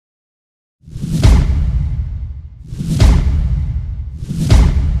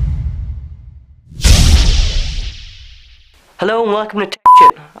Hello and welcome to Tech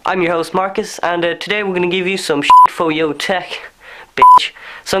Shit. I'm your host Marcus, and today we're going to give you some shit for yo tech, bitch.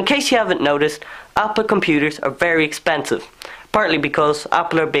 So in case you haven't noticed, Apple computers are very expensive, partly because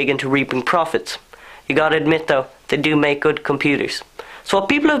Apple are big into reaping profits. You gotta admit though, they do make good computers. So what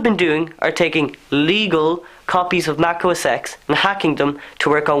people have been doing are taking legal copies of Mac OS X and hacking them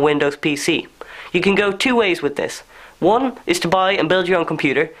to work on Windows PC. You can go two ways with this. One is to buy and build your own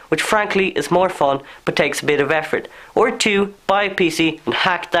computer, which frankly is more fun but takes a bit of effort. Or two, buy a PC and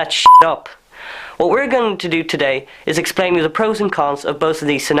hack that shit up. What we're going to do today is explain you the pros and cons of both of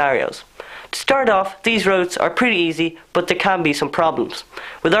these scenarios. To start off, these roads are pretty easy, but there can be some problems.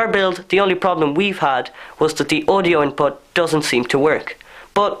 With our build, the only problem we've had was that the audio input doesn't seem to work.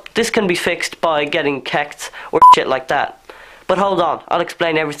 But this can be fixed by getting kexts or shit like that. But hold on, I'll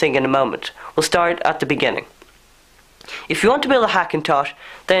explain everything in a moment. We'll start at the beginning. If you want to build a Hackintosh,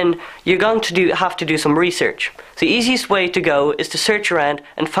 then you're going to have to do some research. The easiest way to go is to search around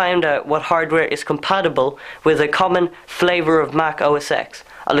and find out what hardware is compatible with a common flavor of Mac OS X.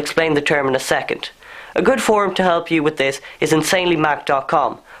 I'll explain the term in a second. A good forum to help you with this is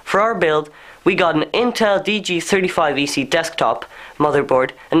insanelymac.com. For our build, we got an Intel DG35EC desktop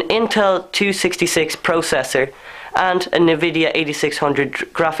motherboard, an Intel 266 processor, and a NVIDIA 8600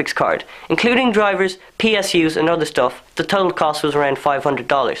 graphics card. Including drivers, PSUs and other stuff, the total cost was around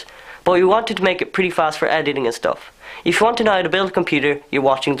 $500. But we wanted to make it pretty fast for editing and stuff. If you want to know how to build a computer, you're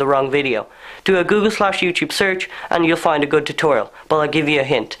watching the wrong video. Do a Google/YouTube search and you'll find a good tutorial, but I'll give you a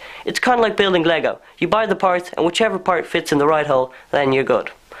hint. It's kind of like building Lego. You buy the parts and whichever part fits in the right hole, then you're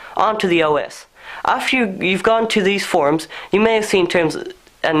good. On to the OS. After you've gone to these forums, you may have seen terms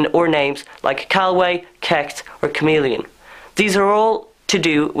or names like Callaway, Kext or Chameleon. These are all to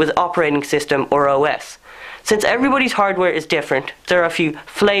do with operating system or OS. Since everybody's hardware is different, there are a few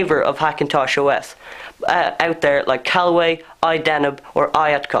flavor of Hackintosh OS out there like Callaway, iDenib or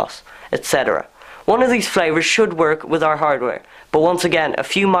iAtcos, etc. One of these flavors should work with our hardware, but once again a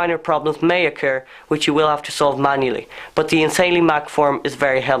few minor problems may occur which you will have to solve manually, but the Insanely Mac forum is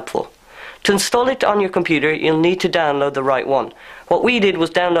very helpful. To install it on your computer, you'll need to download the right one. What we did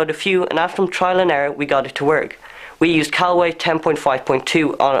was download a few, and after trial and error, we got it to work. We used Callaway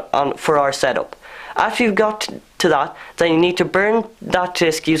 10.5.2 for our setup. After you've got to that, then you need to burn that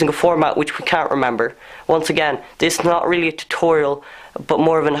disk using a format which we can't remember. Once again, this is not really a tutorial, but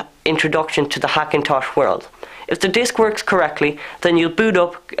more of an introduction to the Hackintosh world. If the disk works correctly, then you'll boot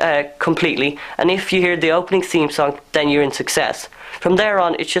up completely, and if you hear the opening theme song, then you're in success. From there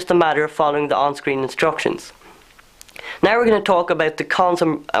on, it's just a matter of following the on-screen instructions. Now we're going to talk about the cons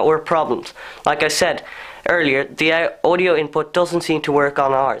or problems. Like I said earlier, the audio input doesn't seem to work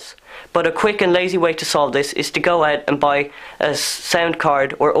on ours. But a quick and lazy way to solve this is to go out and buy a sound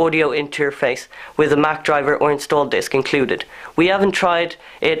card or audio interface with a Mac driver or installed disk included. We haven't tried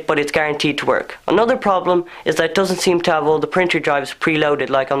it, but it's guaranteed to work. Another problem is that it doesn't seem to have all the printer drives preloaded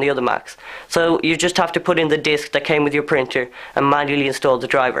like on the other Macs. So you just have to put in the disk that came with your printer and manually install the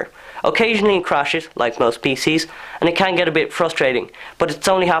driver. Occasionally it crashes, like most PCs, and it can get a bit frustrating, but it's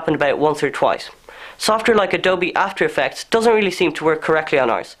only happened about once or twice. Software like Adobe After Effects doesn't really seem to work correctly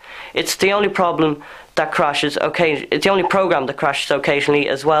on ours. It's the only problem that crashes occasionally. It's the only program that crashes occasionally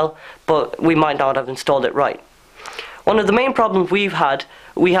as well, but we might not have installed it right. One of the main problems we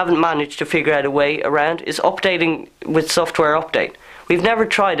haven't managed to figure out a way around is updating with software update. We've never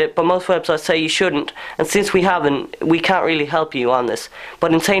tried it, but most websites say you shouldn't, and since we haven't, we can't really help you on this,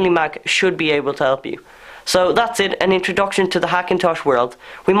 but Insanely Mac should be able to help you. So that's it, an introduction to the Hackintosh world.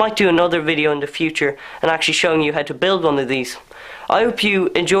 We might do another video in the future and actually showing you how to build one of these. I hope you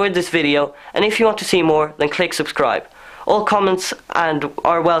enjoyed this video, and if you want to see more, then click subscribe. All comments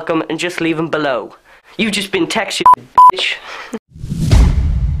are welcome, and just leave them below. You've just been tech shit, bitch.